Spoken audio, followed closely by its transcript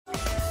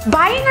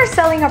Buying or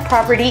selling a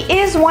property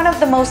is one of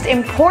the most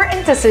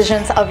important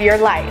decisions of your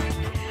life.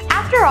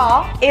 After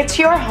all, it's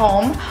your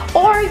home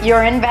or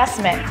your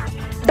investment.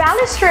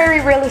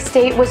 Balistreri Real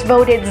Estate was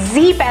voted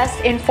the best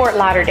in Fort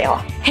Lauderdale,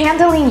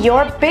 handling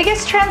your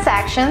biggest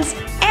transactions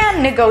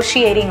and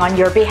negotiating on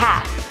your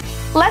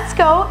behalf. Let's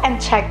go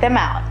and check them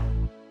out.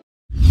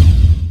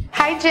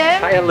 Hi,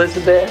 Jim. Hi,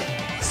 Elizabeth.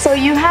 So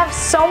you have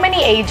so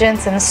many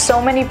agents and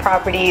so many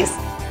properties.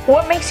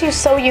 What makes you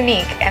so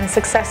unique and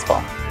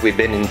successful? We've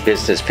been in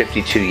business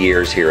 52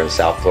 years here in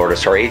South Florida,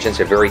 so our agents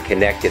are very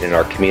connected in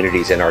our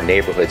communities and our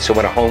neighborhoods. So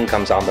when a home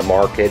comes on the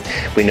market,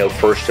 we know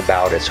first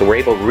about it. So we're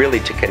able really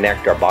to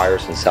connect our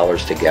buyers and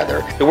sellers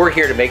together. So we're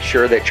here to make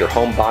sure that your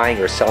home buying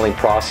or selling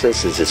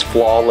process is as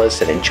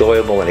flawless and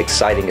enjoyable and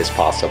exciting as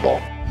possible.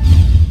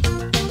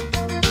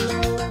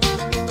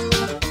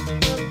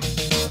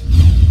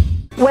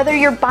 Whether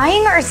you're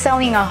buying or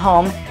selling a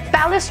home,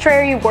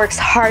 Balistreri works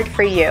hard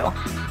for you.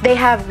 They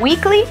have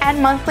weekly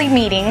and monthly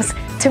meetings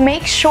to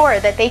make sure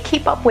that they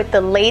keep up with the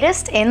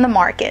latest in the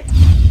market.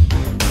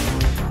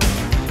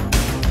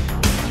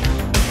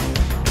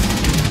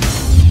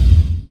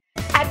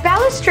 At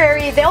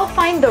Balistreri, they'll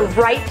find the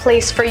right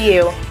place for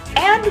you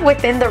and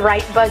within the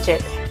right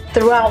budget.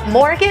 Throughout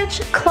mortgage,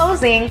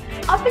 closing,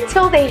 up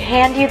until they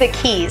hand you the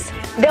keys,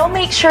 they'll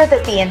make sure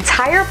that the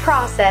entire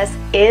process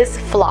is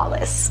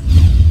flawless.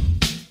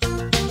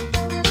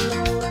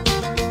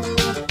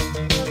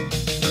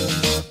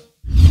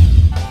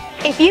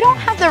 If you don't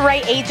have the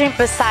right agent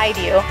beside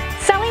you,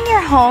 selling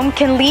your home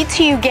can lead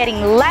to you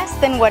getting less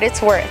than what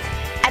it's worth.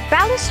 At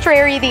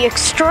Balistreri, the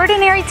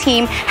extraordinary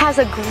team has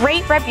a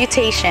great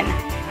reputation.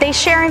 They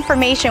share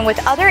information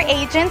with other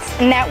agents,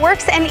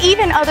 networks, and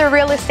even other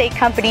real estate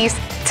companies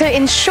to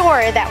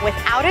ensure that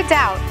without a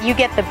doubt, you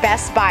get the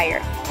best buyer.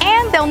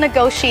 And they'll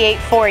negotiate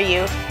for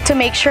you to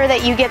make sure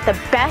that you get the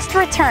best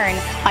return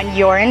on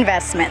your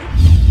investment.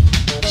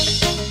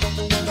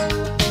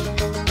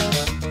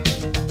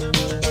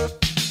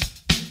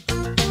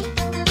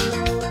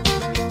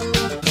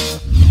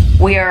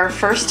 We are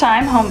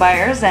first-time home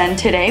buyers, and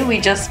today we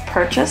just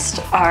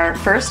purchased our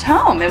first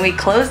home and we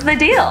closed the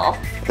deal.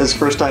 As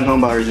first-time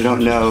home buyers, you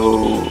don't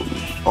know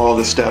all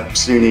the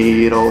steps you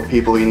need, all the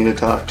people you need to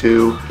talk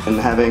to, and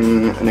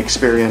having an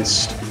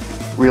experienced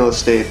real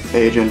estate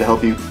agent to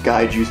help you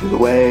guide you through the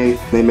way.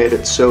 They made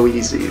it so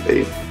easy.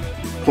 They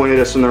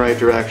pointed us in the right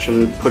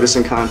direction, put us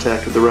in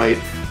contact with the right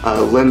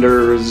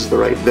lenders, the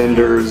right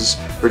vendors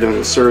for doing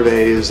the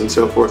surveys and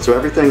so forth. So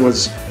everything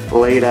was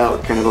laid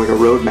out kind of like a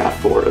roadmap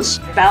for us.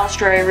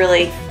 Balistreri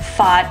really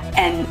fought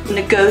and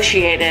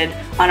negotiated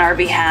on our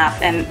behalf,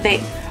 and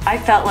I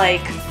felt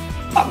like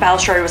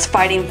Balistreri was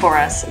fighting for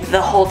us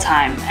the whole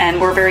time,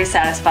 and we're very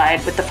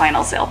satisfied with the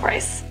final sale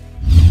price.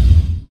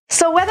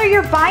 So whether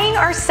you're buying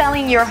or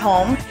selling your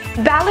home,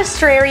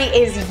 Balistreri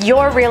is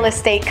your real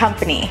estate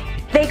company.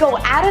 They go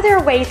out of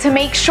their way to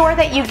make sure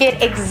that you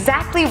get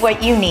exactly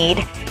what you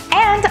need,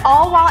 and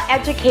all while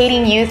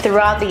educating you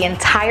throughout the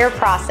entire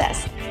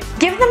process.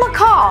 Give them a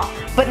call,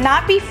 but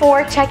not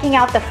before checking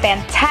out the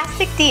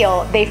fantastic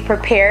deal they've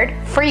prepared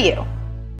for you.